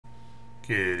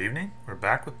Good evening. We're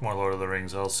back with more Lord of the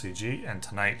Rings LCG, and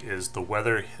tonight is the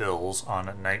Weather Hills on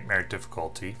Nightmare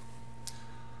difficulty.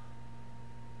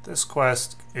 This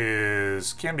quest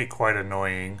can be quite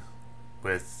annoying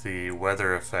with the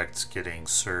weather effects getting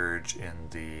surge in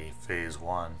the Phase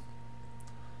 1.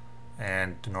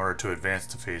 And in order to advance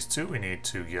to Phase 2, we need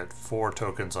to get 4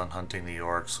 tokens on hunting the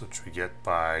orcs, which we get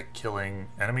by killing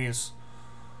enemies,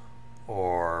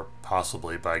 or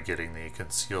possibly by getting the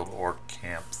concealed orc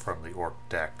camp from the orc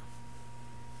deck.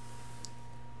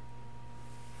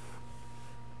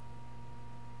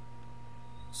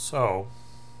 So,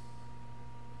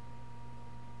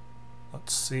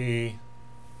 let's see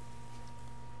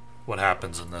what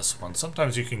happens in this one.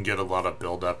 Sometimes you can get a lot of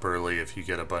build up early if you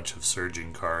get a bunch of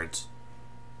surging cards.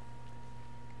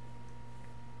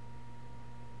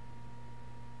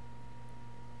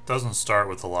 Doesn't start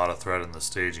with a lot of threat in the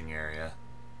staging area.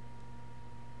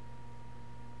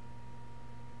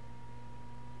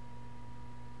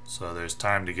 So there's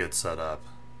time to get set up.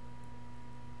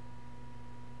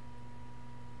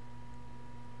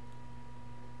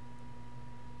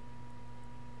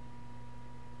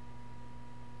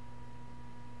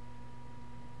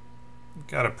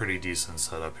 Got a pretty decent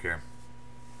setup here.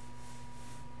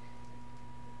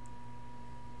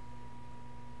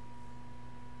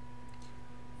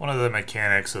 One of the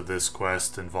mechanics of this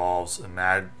quest involves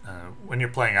when you're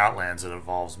playing Outlands, it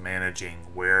involves managing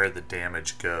where the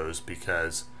damage goes,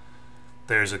 because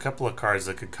there's a couple of cards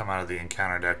that could come out of the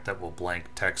encounter deck that will blank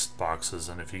text boxes,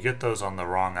 and if you get those on the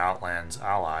wrong Outlands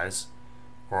allies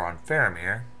or on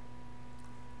Faramir,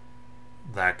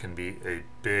 that can be a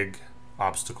big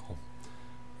obstacle.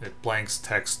 It blanks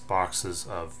text boxes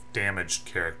of damaged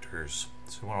characters,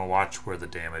 so you want to watch where the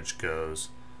damage goes.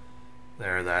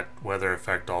 That weather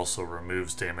effect also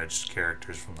removes damaged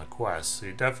characters from the quest, so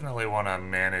you definitely want to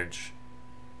manage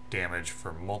damage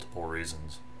for multiple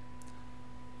reasons.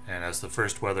 And as the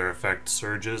first weather effect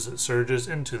surges, it surges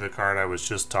into the card I was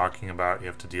just talking about. You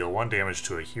have to deal 1 damage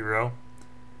to a hero,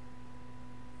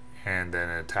 and then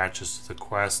it attaches to the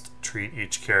quest. Treat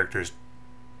each character's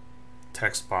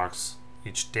text box,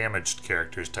 each damaged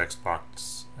character's text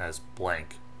box, as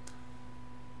blank.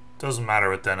 Doesn't matter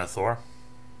with Denethor.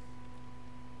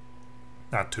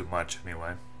 Not too much,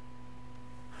 anyway.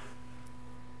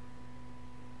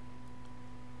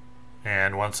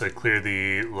 And once I clear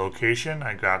the location,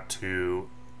 I got to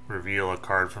reveal a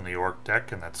card from the orc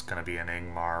deck, and that's going to be an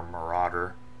Angmar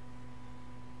Marauder,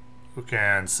 who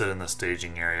can sit in the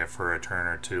staging area for a turn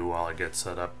or two while I get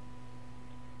set up.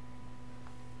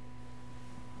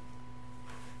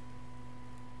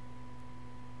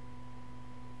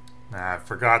 Now, I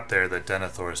forgot there that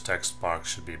Denethor's text box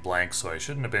should be blank, so I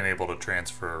shouldn't have been able to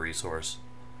transfer a resource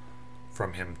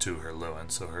from him to Hirluin.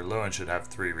 So Hirluin should have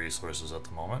 3 resources at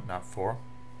the moment, not 4.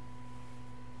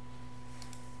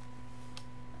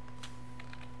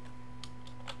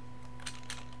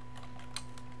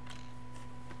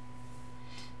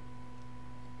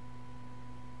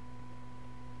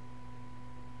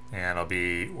 And I'll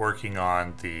be working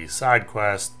on the side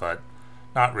quest, but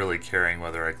not really caring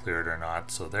whether I clear it or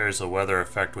not. So there's a weather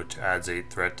effect which adds 8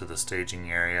 threat to the staging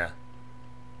area.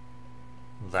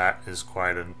 That is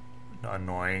quite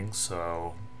annoying.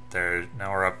 So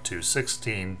now we're up to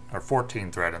 16 or 14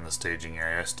 threat in the staging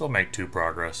area. I still make 2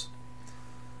 progress.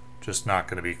 Just not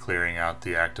going to be clearing out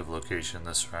the active location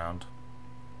this round.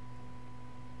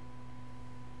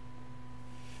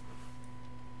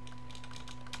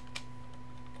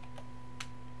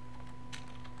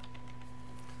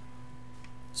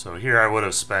 So here I would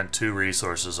have spent 2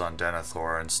 resources on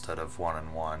Denethor instead of 1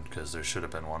 and 1, because there should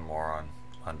have been 1 more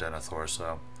on Denethor,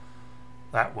 so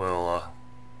that will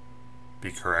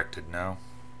be corrected now.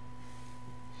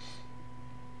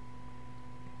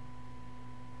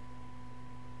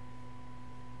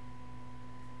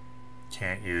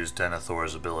 Can't use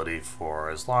Denethor's ability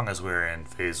for as long as we're in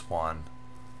Phase 1,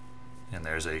 and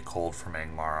there's a cold from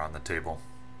Angmar on the table.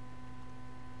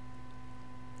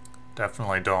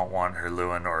 Definitely don't want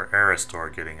Hirluin or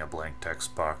Erestor getting a blank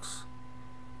text box.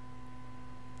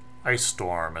 Ice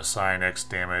Storm. Assign X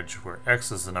damage, where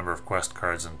X is the number of quest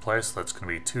cards in play, so that's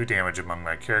going to be 2 damage among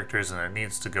my characters, and it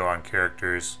needs to go on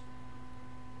characters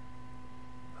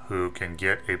who can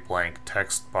get a blank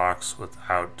text box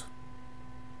without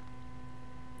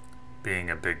being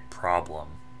a big problem.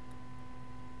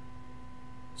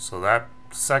 So that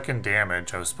second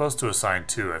damage, I was supposed to assign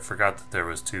 2. I forgot that there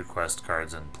was 2 quest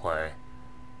cards in play.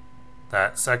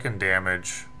 That second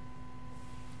damage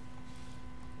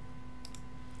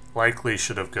likely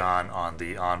should have gone on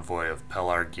the Envoy of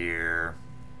Pelargir,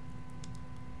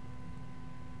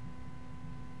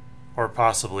 or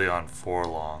possibly on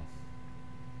Forlong.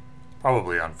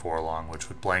 Probably on Forlong, which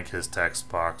would blank his text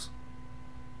box.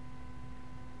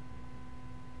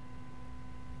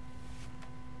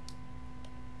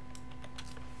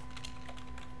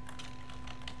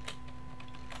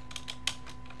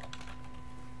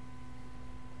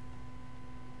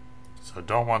 So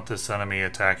don't want this enemy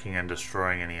attacking and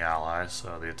destroying any allies.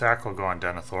 So the attack will go on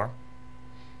Denethor.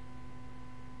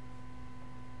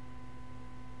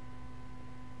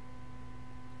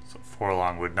 So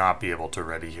Forlong would not be able to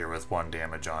ready here with 1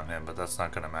 damage on him, but that's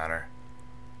not going to matter.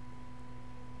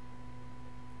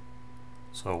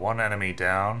 So 1 enemy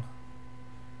down.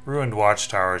 Ruined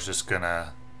Watchtower is just going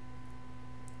to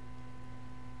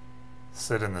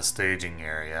sit in the staging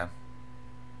area.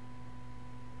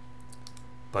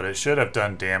 But it should have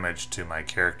done damage to my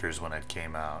characters when it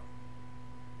came out.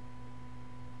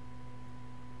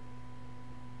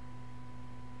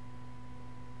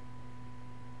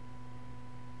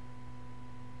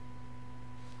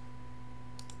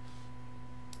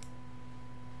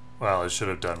 Well, it should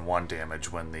have done 1 damage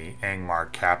when the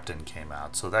Angmar Captain came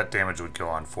out. So that damage would go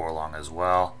on Forlong as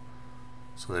well.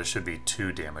 So there should be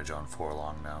 2 damage on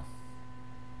Forlong now.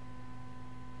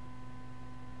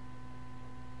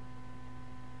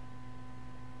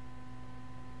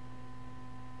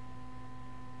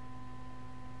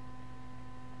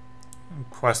 I'm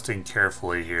questing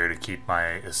carefully here to keep my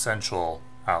essential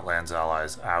Outlands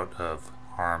allies out of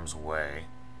harm's way.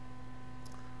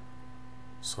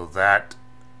 So that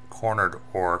cornered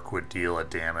orc would deal a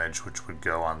damage which would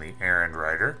go on the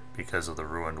Errand-rider because of the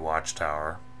ruined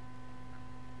Watchtower.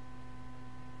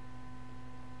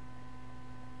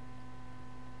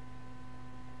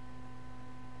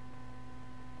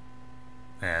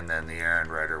 And then the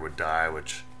Errand-rider would die,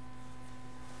 which...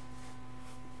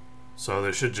 So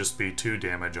there should just be 2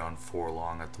 damage on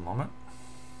Forlong at the moment.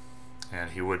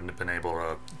 And he wouldn't have been able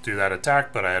to do that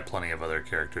attack, but I had plenty of other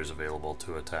characters available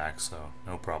to attack, so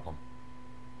no problem.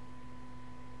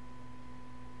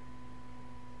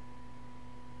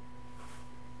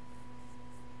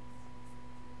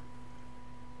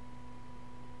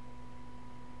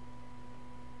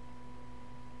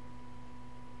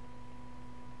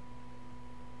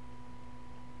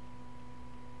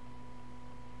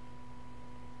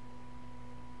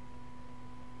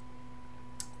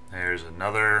 There's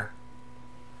another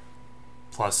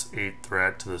 +8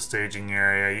 threat to the staging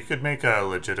area. You could make a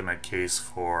legitimate case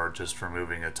for just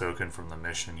removing a token from the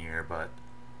mission here, but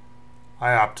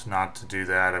I opt not to do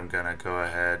that. I'm going to go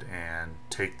ahead and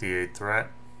take the 8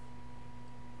 threat.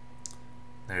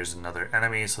 There's another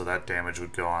enemy, so that damage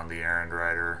would go on the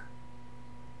Errand-rider.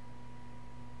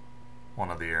 One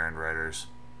of the Errand-riders.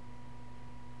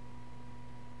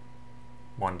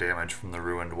 1 damage from the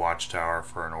ruined Watchtower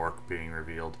for an orc being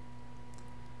revealed.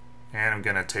 And I'm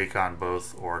going to take on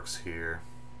both orcs here.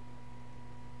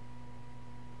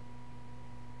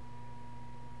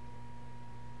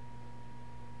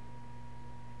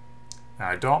 Now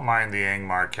I don't mind the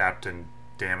Angmar Captain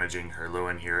damaging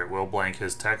Hirluin here. It will blank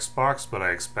his text box, but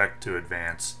I expect to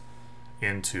advance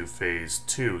into phase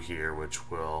 2 here, which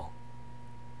will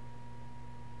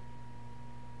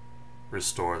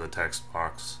restore the text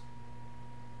box.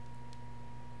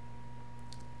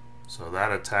 So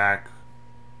that attack,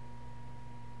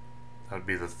 that would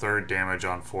be the 3rd damage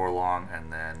on Forlong,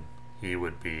 and then he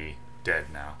would be dead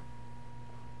now.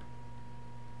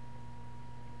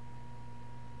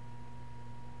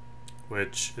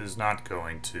 Which is not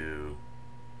going to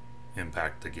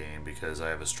impact the game because I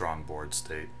have a strong board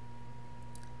state.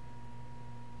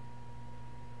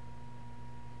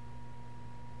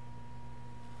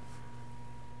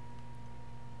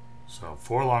 So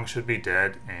Forlong should be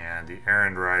dead, and the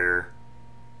Errand-rider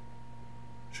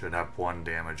should have 1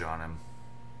 damage on him.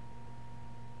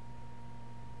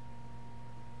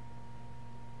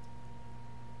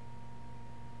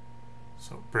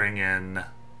 So bring in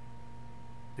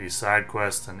the side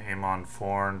quest and Amon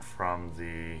Forn from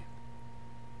the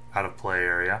out of play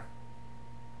area.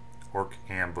 Orc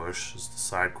Ambush is the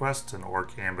side quest, and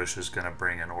Orc Ambush is going to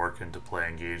bring an orc into play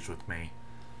engaged with me.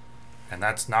 And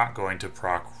that's not going to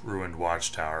proc Ruined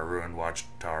Watchtower. Ruined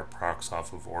Watchtower procs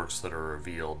off of orcs that are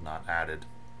revealed, not added.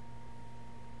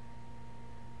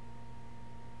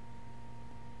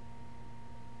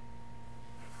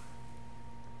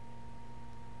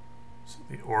 So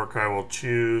the orc I will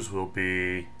choose will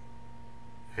be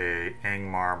a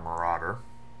Angmar Marauder.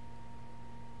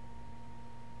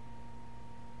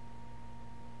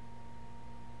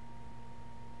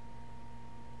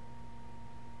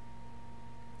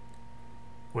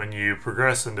 When you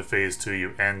progress into phase 2,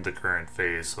 you end the current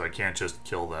phase, so I can't just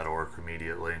kill that orc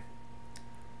immediately.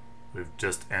 We've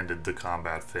just ended the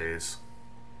combat phase.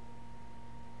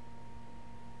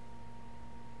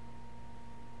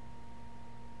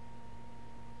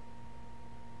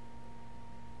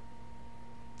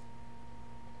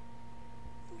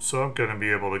 So I'm going to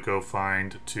be able to go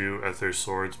find 2 Ethir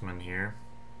Swordsmen here.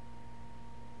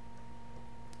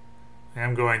 I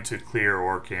am going to clear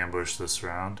Orc Ambush this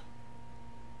round.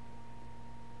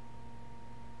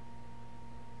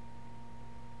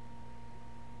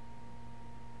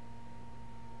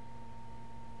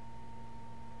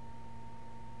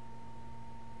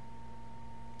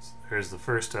 So there's the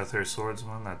first Ethir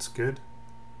Swordsman, that's good.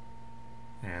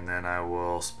 And then I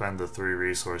will spend the 3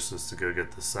 resources to go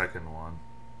get the second one.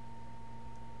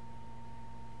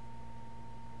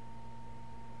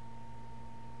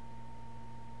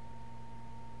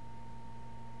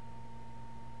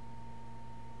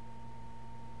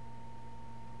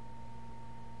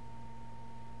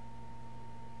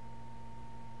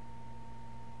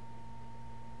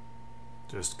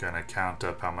 Just gonna count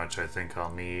up how much I think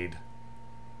I'll need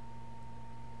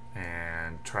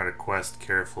and try to quest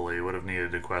carefully. Would have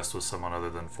needed to quest with someone other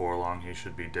than Forlong. He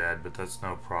should be dead, but that's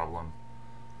no problem.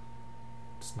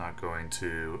 It's not going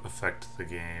to affect the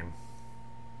game.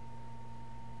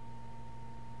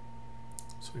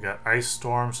 So we got Ice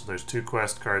Storm, so there's 2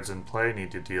 quest cards in play.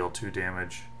 Need to deal 2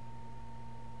 damage.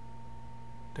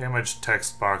 Damage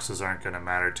text boxes aren't going to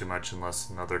matter too much unless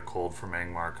another Cold from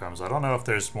Angmar comes. I don't know if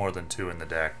there's more than 2 in the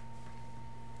deck.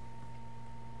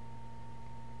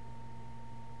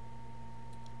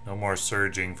 No more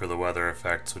surging for the weather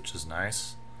effects, which is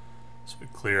nice. So we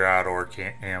clear out Orc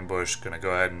Ambush. Going to go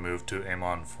ahead and move to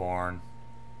Amon Forn.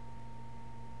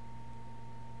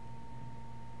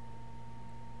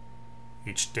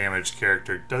 Each damaged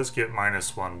character does get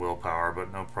 -1 willpower,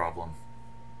 but no problem.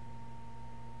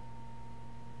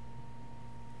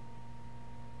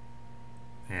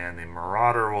 And the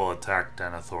Marauder will attack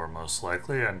Denethor most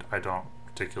likely, and I don't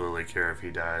particularly care if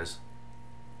he dies.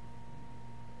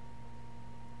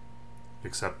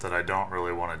 Except that I don't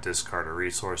really want to discard a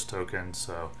resource token,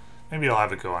 so maybe I'll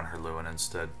have it go on Hirluin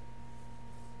instead.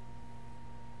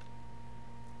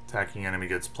 Attacking enemy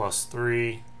gets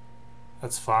 +3.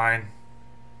 That's fine.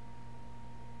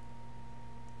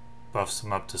 Buffs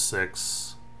him up to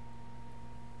 6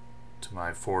 to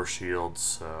my 4 shields,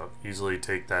 so easily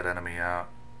take that enemy out.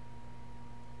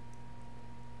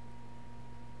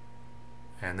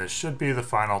 And this should be the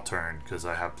final turn, because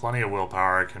I have plenty of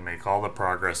willpower. I can make all the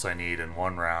progress I need in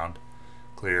 1 round.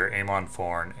 Clear Amon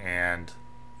Forn and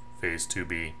Phase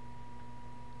 2B.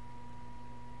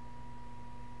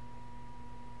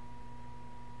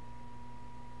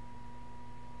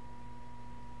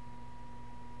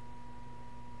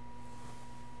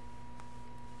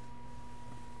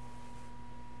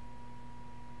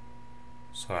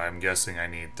 So I'm guessing I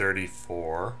need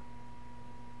 34.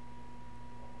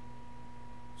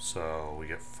 So we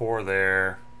get 4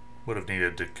 there. Would have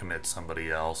needed to commit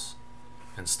somebody else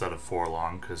instead of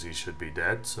Forlong because he should be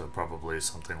dead. So probably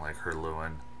something like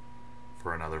Hirluin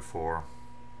for another 4.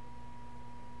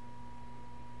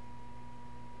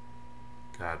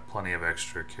 Got plenty of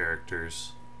extra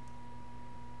characters.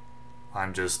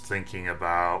 I'm just thinking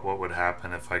about what would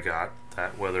happen if I got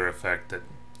that weather effect that,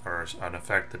 or an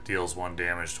effect that deals 1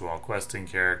 damage to all questing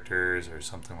characters or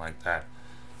something like that.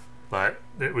 But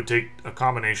it would take a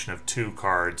combination of 2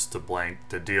 cards to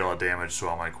deal a damage to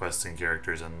all my questing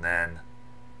characters, and then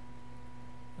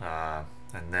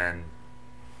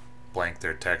blank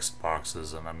their text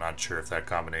boxes. And I'm not sure if that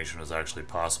combination was actually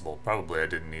possible. Probably I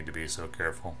didn't need to be so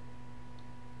careful.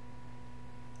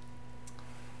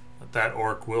 But that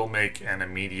orc will make an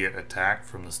immediate attack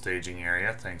from the staging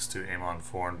area, thanks to Amon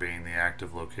Forn being the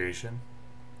active location.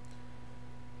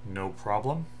 No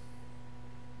problem.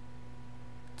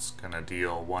 It's going to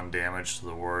deal 1 damage to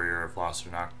the warrior of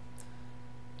Lossarnach,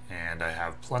 and I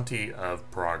have plenty of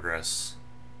progress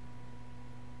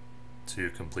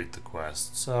to complete the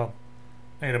quest. So,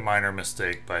 made a minor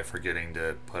mistake by forgetting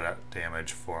to put out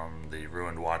damage from the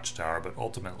ruined watchtower, but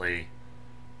ultimately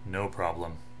no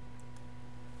problem.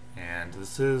 And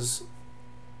this is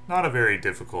not a very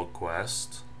difficult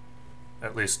quest,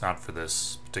 at least not for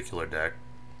this particular deck.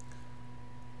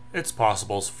 It's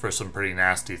possible for some pretty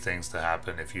nasty things to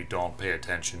happen if you don't pay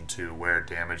attention to where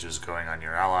damage is going on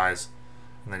your allies,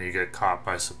 and then you get caught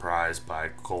by surprise by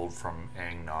Cold from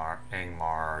Angmar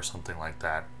or something like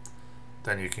that.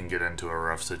 Then you can get into a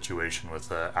rough situation with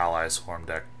the ally swarm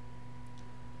deck.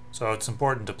 So it's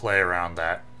important to play around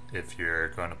that if you're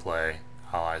going to play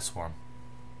ally swarm.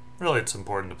 Really, it's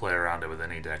important to play around it with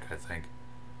any deck, I think.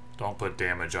 Don't put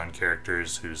damage on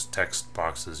characters whose text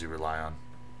boxes you rely on.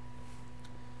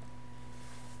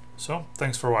 So,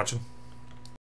 thanks for watching.